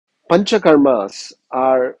Panchakarmas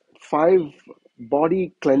are five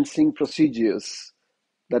body cleansing procedures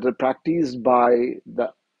that are practiced by the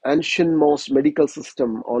ancient most medical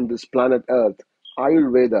system on this planet Earth,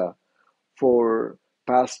 Ayurveda, for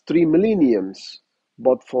past 3 millenniums,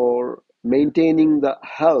 both for maintaining the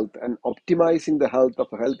health and optimizing the health of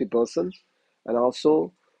a healthy person, and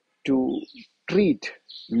also to treat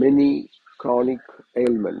many chronic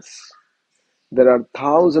ailments. There are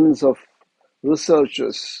thousands of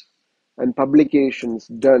researches and publications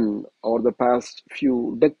done over the past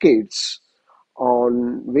few decades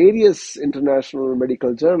on various international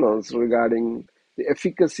medical journals regarding the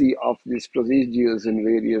efficacy of these procedures in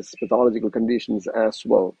various pathological conditions as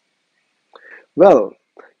well. Well,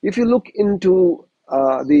 if you look into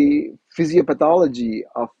the physiopathology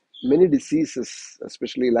of many diseases,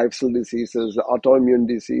 especially lifestyle diseases, autoimmune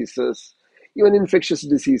diseases, even infectious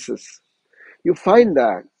diseases, you find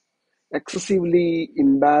that excessively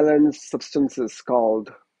imbalanced substances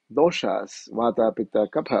called doshas, vata, pitta,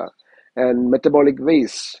 kapha, and metabolic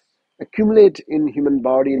waste accumulate in human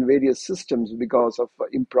body in various systems because of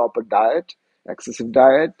improper diet, excessive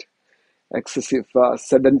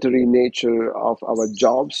sedentary nature of our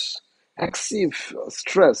jobs, excessive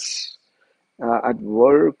stress at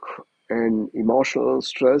work, and emotional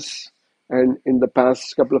stress. And in the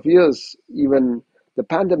past couple of years, even the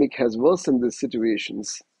pandemic has worsened these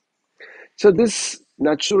situations. So this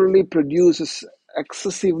naturally produces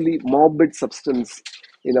excessively morbid substance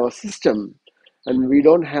in our system, and we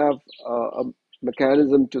don't have a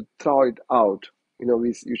mechanism to throw it out.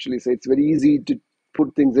 We usually say it's very easy to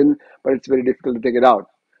put things in, but it's very difficult to take it out.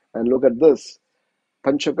 And look at this.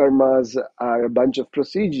 Panchakarmas are a bunch of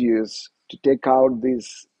procedures to take out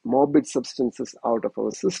these morbid substances out of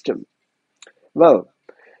our system. Well,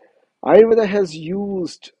 Ayurveda has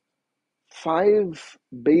used five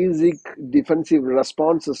basic defensive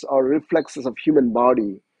responses or reflexes of human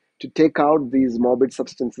body to take out these morbid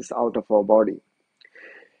substances out of our body.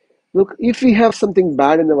 Look, if we have something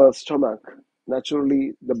bad in our stomach,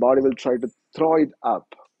 naturally the body will try to throw it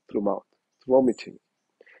up through mouth, vomiting.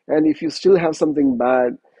 And if you still have something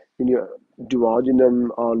bad in your duodenum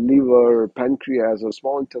or liver, pancreas, or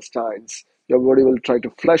small intestines, your body will try to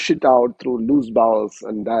flush it out through loose bowels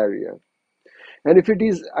and diarrhea. And if it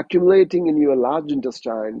is accumulating in your large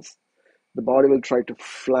intestines, the body will try to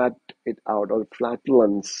flat it out, or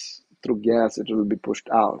flatulence through gas, it will be pushed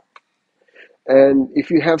out. And if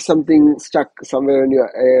you have something stuck somewhere in your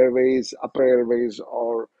airways, upper airways,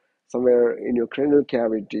 or somewhere in your cranial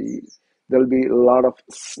cavity, there'll be a lot of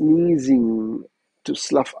sneezing to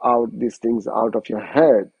slough out these things out of your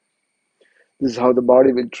head. This is how the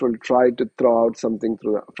body will try to throw out something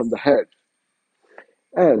from the head.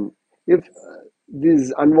 And if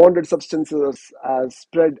these unwanted substances are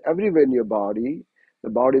spread everywhere in your body, the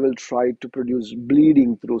body will try to produce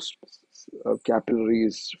bleeding through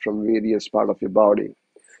capillaries from various part of your body.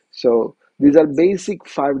 So these are basic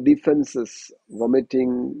five defenses: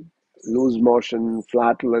 vomiting, loose motion,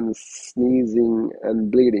 flatulence, sneezing,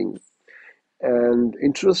 and bleeding. And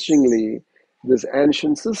interestingly, this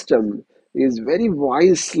ancient system is very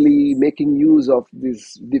wisely making use of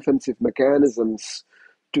these defensive mechanisms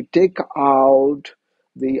to take out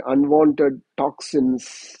the unwanted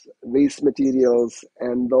toxins, waste materials,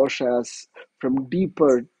 and doshas from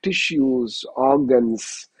deeper tissues,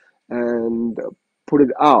 organs, and put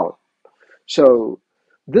it out. So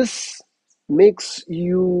this makes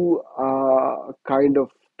you kind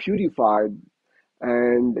of purified,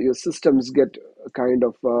 and your systems get kind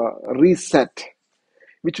of reset,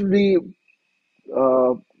 which will be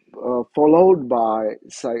uh, followed by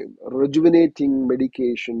rejuvenating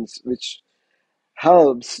medications, which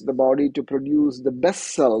helps the body to produce the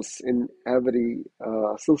best cells in every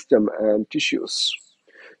system and tissues.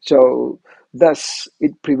 So, thus,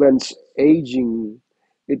 it prevents aging,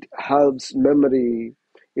 it helps memory,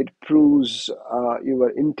 it proves your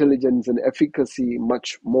intelligence and efficacy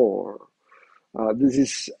much more. This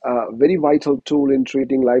is a very vital tool in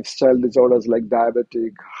treating lifestyle disorders like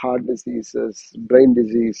diabetic, heart diseases, brain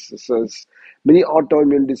diseases, many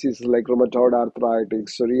autoimmune diseases like rheumatoid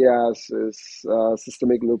arthritis, psoriasis,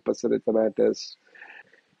 systemic lupus erythematosus.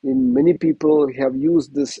 In many people have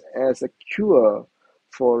used this as a cure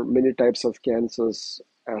for many types of cancers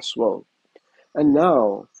as well. And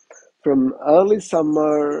now, from early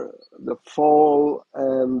summer, the fall,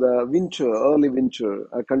 and the winter, early winter,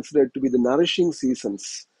 are considered to be the nourishing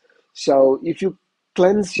seasons. So, if you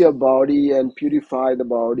cleanse your body and purify the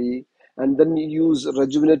body, and then you use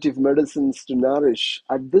rejuvenative medicines to nourish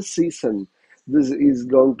at this season, this is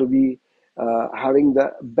going to be having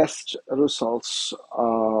the best results.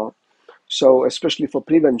 So especially for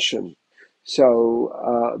prevention.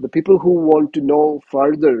 So the people who want to know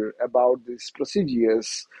further about these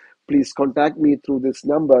procedures, please contact me through this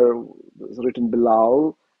number written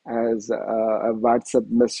below as a WhatsApp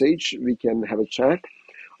message. We can have a chat,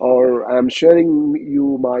 or I'm sharing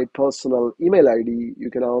you my personal email ID. You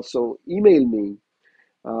can also email me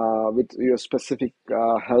with your specific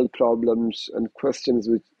health problems and questions,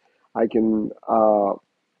 which I can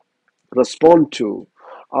respond to.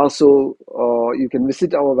 Also, you can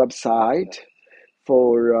visit our website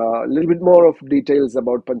for a little bit more of details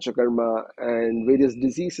about Panchakarma and various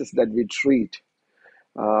diseases that we treat.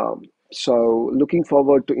 So, looking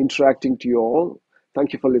forward to interacting to you all.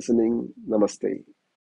 Thank you for listening. Namaste.